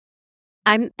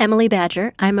I'm Emily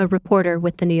Badger. I'm a reporter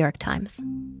with the New York Times.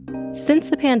 Since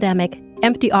the pandemic,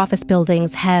 empty office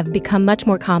buildings have become much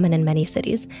more common in many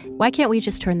cities. Why can't we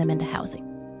just turn them into housing?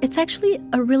 It's actually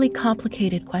a really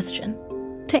complicated question.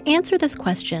 To answer this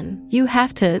question, you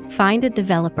have to find a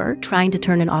developer trying to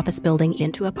turn an office building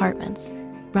into apartments,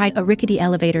 ride a rickety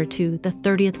elevator to the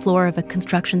 30th floor of a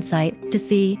construction site to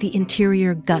see the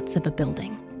interior guts of a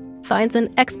building. Finds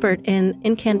an expert in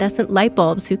incandescent light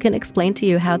bulbs who can explain to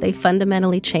you how they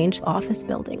fundamentally change office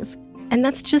buildings. And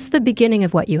that's just the beginning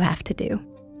of what you have to do.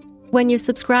 When you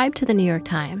subscribe to the New York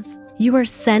Times, you are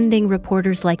sending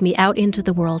reporters like me out into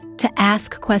the world to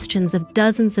ask questions of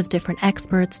dozens of different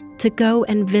experts, to go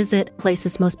and visit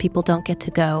places most people don't get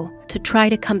to go, to try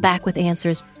to come back with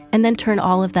answers, and then turn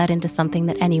all of that into something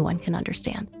that anyone can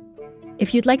understand.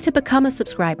 If you'd like to become a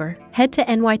subscriber, head to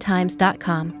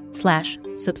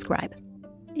nytimes.com/subscribe.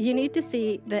 You need to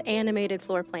see the animated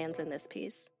floor plans in this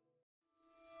piece.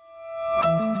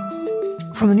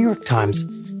 From the New York Times,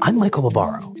 I'm Michael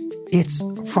Barbaro. It's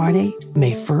Friday,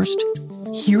 May 1st.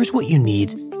 Here's what you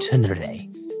need to know today.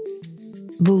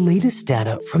 The latest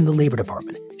data from the Labor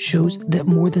Department shows that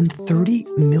more than 30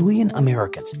 million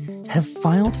Americans have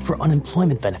filed for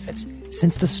unemployment benefits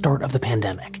since the start of the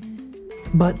pandemic.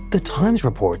 But the Times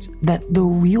reports that the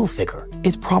real figure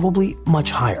is probably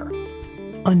much higher.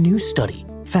 A new study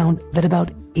found that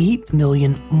about 8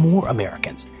 million more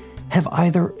Americans have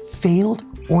either failed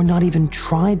or not even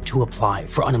tried to apply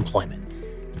for unemployment,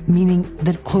 meaning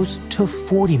that close to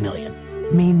 40 million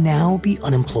may now be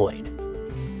unemployed.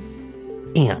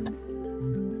 And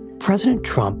President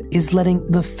Trump is letting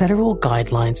the federal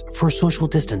guidelines for social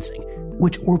distancing,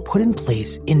 which were put in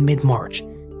place in mid-March,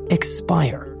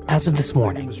 expire as of this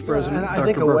morning. Mr. President, I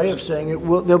think a way of saying it,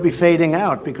 they'll be fading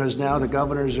out because now the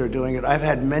governors are doing it. I've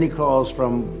had many calls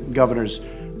from governors.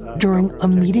 During a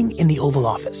meeting in the Oval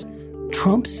Office,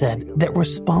 Trump said that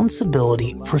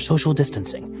responsibility for social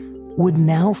distancing would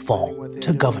now fall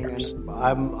to governors.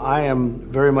 I am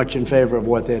very much in favor of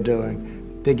what they're doing.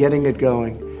 They're getting it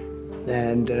going,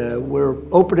 and we're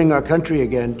opening our country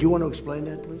again. Do you want to explain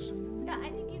that, please?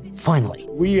 Finally,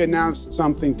 we announced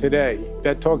something today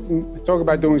that talk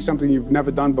about doing something you've never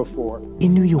done before.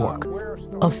 In New York,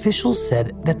 officials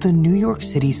said that the New York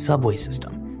City subway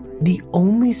system, the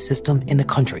only system in the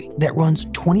country that runs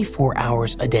 24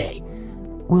 hours a day,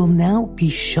 will now be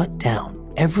shut down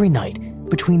every night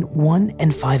between 1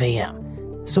 and 5 a.m.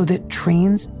 so that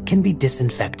trains can be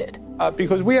disinfected.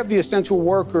 Because we have the essential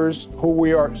workers who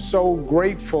we are so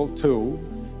grateful to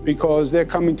because they're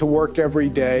coming to work every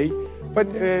day. But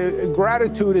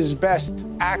gratitude is best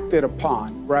acted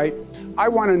upon, right? I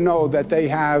want to know that they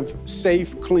have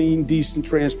safe, clean, decent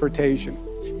transportation.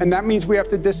 And that means we have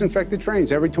to disinfect the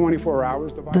trains every 24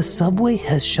 hours. The subway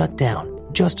has shut down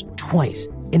just twice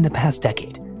in the past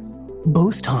decade,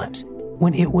 both times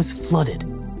when it was flooded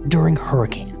during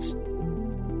hurricanes.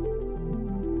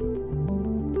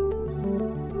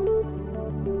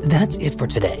 That's it for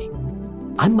today.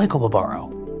 I'm Michael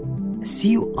Barbaro. See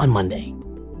you on Monday.